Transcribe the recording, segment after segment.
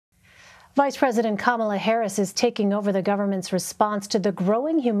Vice President Kamala Harris is taking over the government's response to the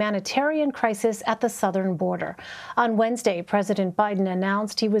growing humanitarian crisis at the southern border. On Wednesday, President Biden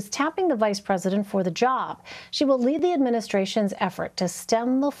announced he was tapping the vice president for the job. She will lead the administration's effort to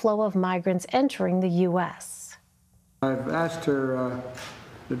stem the flow of migrants entering the U.S. I've asked her,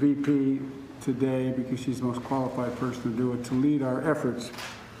 the VP, today, because she's the most qualified person to do it, to lead our efforts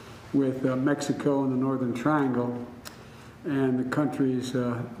with Mexico and the Northern Triangle and the countries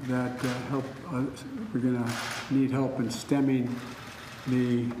that help. We're going to need help in stemming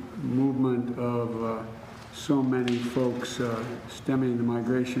the movement of so many folks, stemming the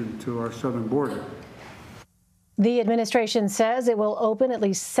migration to our southern border. The administration says it will open at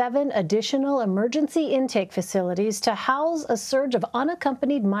least 7 additional emergency intake facilities to house a surge of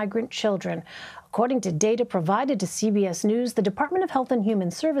unaccompanied migrant children. According to data provided to CBS News, the Department of Health and Human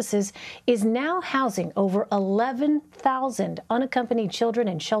Services is now housing over 11,000 unaccompanied children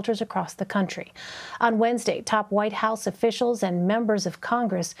in shelters across the country. On Wednesday, top White House officials and members of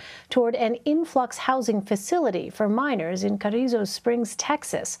Congress toured an influx housing facility for minors in Carrizo Springs,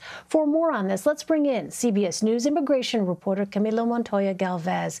 Texas. For more on this, let's bring in CBS News immigration reporter Camilo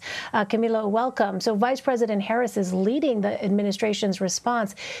Montoya-Galvez. Camilo, welcome. So Vice President Harris is leading the administration's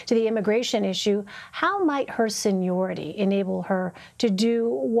response to the immigration issue. How might her seniority enable her to do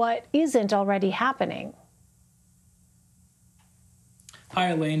what isn't already happening? Hi,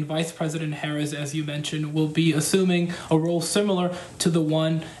 Elaine. Vice President Harris, as you mentioned, will be assuming a role similar to the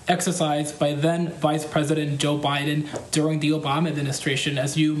one exercised by then Vice President Joe Biden during the Obama administration.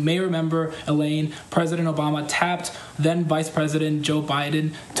 As you may remember, Elaine, President Obama tapped then Vice President Joe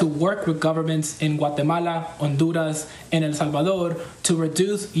Biden to work with governments in Guatemala, Honduras, and El Salvador to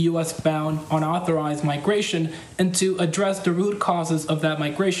reduce U.S.-bound unauthorized migration and to address the root causes of that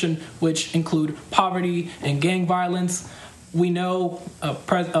migration, which include poverty and gang violence. We know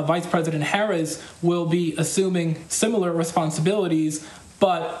Vice President Harris will be assuming similar responsibilities,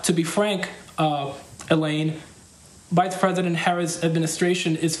 but to be frank, Elaine, Vice President Harris'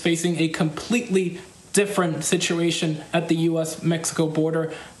 administration is facing a completely different situation at the U.S.-Mexico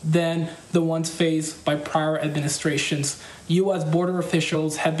border than the ones faced by prior administrations. U.S. border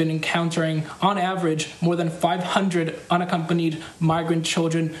officials have been encountering, on average, more than 500 unaccompanied migrant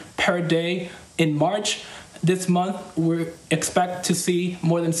children per day. In March this month, we expect to see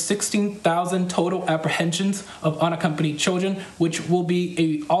more than 16,000 total apprehensions of unaccompanied children, which will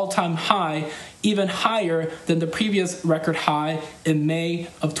be an all-time high, even higher than the previous record high in May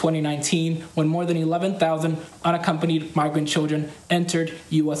of 2019, when more than 11,000 unaccompanied migrant children entered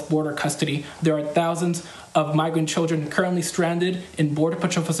U.S. border custody. There are thousands of migrant children currently stranded in Border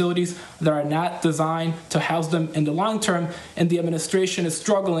Patrol facilities that are not designed to house them in the long term, and the administration is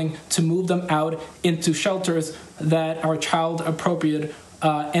struggling to move them out into shelters that are child appropriate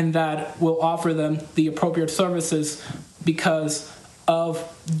and that will offer them the appropriate services because of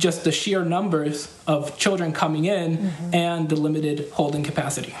just the sheer numbers of children coming in and the limited holding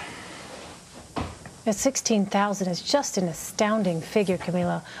capacity. 16,000 is just an astounding figure,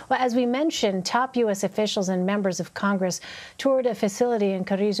 Camilo. Well, as we mentioned, top U.S. officials and members of Congress toured a facility in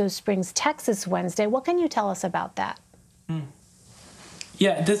Carrizo Springs, Texas, Wednesday. What can you tell us about that?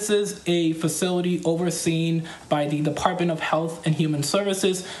 Yeah, this is a facility overseen by the Department of Health and Human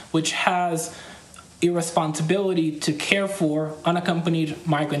Services, which has a responsibility to care for unaccompanied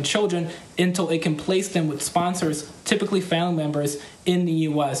migrant children until it can place them with sponsors, typically family members, in the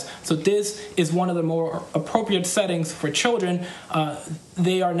U.S. So this is one of the more appropriate settings for children.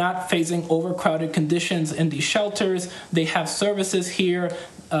 They are not facing overcrowded conditions in these shelters. They have services here.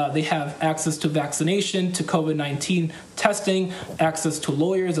 They have access to vaccination, to COVID-19 testing, access to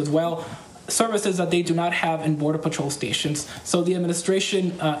lawyers as well, services that they do not have in Border Patrol stations. So the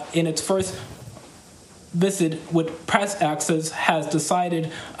administration, in its first visit with press access, has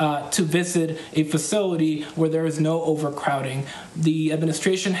decided to visit a facility where there is no overcrowding. The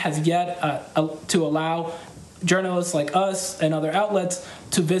administration has yet to allow journalists like us and other outlets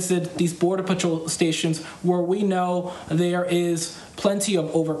to visit these Border Patrol stations where we know there is plenty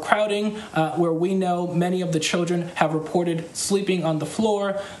of overcrowding, where we know many of the children have reported sleeping on the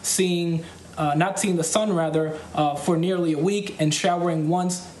floor, not seeing the sun for nearly a week, and showering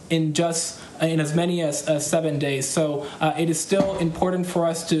once in as many as 7 days. So it is still important for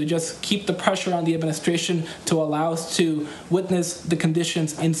us to just keep the pressure on the administration to allow us to witness the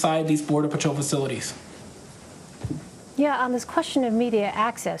conditions inside these Border Patrol facilities. Yeah, on this question of media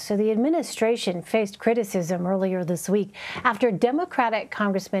access, so the administration faced criticism earlier this week after Democratic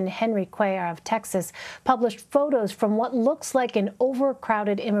Congressman Henry Cuellar of Texas published photos from what looks like an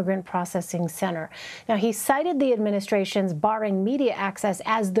overcrowded immigrant processing center. Now, he cited the administration's barring media access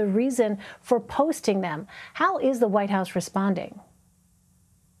as the reason for posting them. How is the White House responding?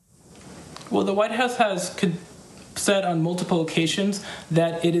 Well, the White House has said on multiple occasions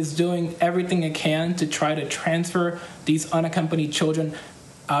that it is doing everything it can to try to transfer these unaccompanied children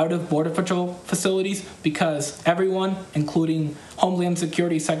out of Border Patrol facilities because everyone, including Homeland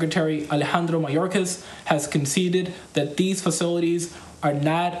Security Secretary Alejandro Mayorkas, has conceded that these facilities are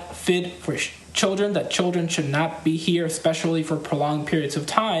not fit for children, that children should not be here, especially for prolonged periods of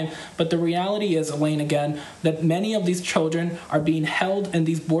time. But the reality is, Elaine, again, that many of these children are being held in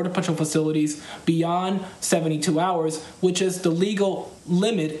these Border Patrol facilities beyond 72 hours, which is the legal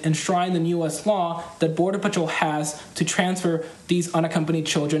limit enshrined in U.S. law that Border Patrol has to transfer these unaccompanied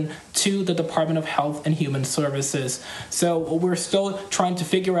children to the Department of Health and Human Services. So we're still trying to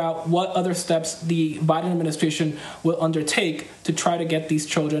figure out what other steps the Biden administration will undertake to try to get these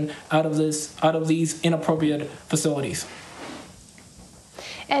children out of these inappropriate facilities.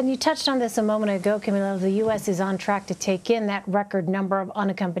 And you touched on this a moment ago, Camilo. The U.S. is on track to take in that record number of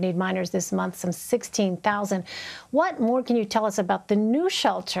unaccompanied minors this month, some 16,000. What more can you tell us about the new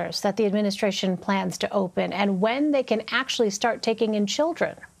shelters that the administration plans to open and when they can actually start taking in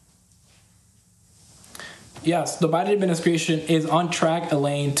children? Yes, the Biden administration is on track,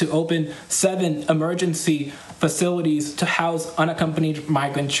 Elaine, to open 7 emergency facilities to house unaccompanied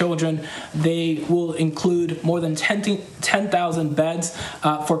migrant children. They will include more than 10,000 beds.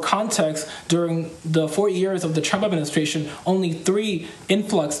 For context, during the 4 years of the Trump administration, only 3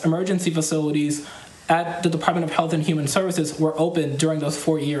 influx emergency facilities at the Department of Health and Human Services were open during those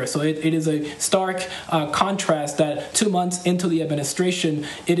 4 years. So it is a stark contrast that 2 months into the administration,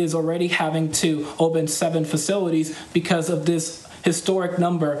 it is already having to open 7 facilities because of this historic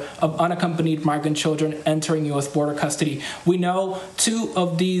number of unaccompanied migrant children entering U.S. border custody. We know 2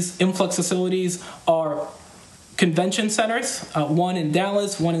 of these influx facilities are convention centers, one in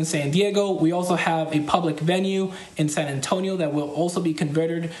Dallas, one in San Diego. We also have a public venue in San Antonio that will also be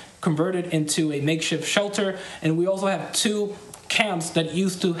converted into a makeshift shelter. And we also have 2 camps that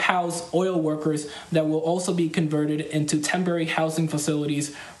used to house oil workers that will also be converted into temporary housing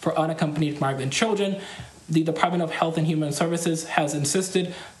facilities for unaccompanied migrant children. The Department of Health and Human Services has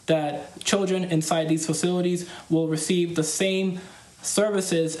insisted that children inside these facilities will receive the same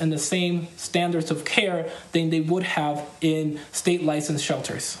services and the same standards of care than they would have in state licensed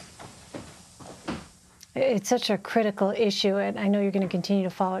shelters. It's such a critical issue, and I know you're going to continue to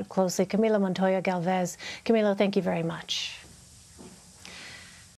follow it closely. Camilo Montoya-Galvez. Camilo, thank you very much.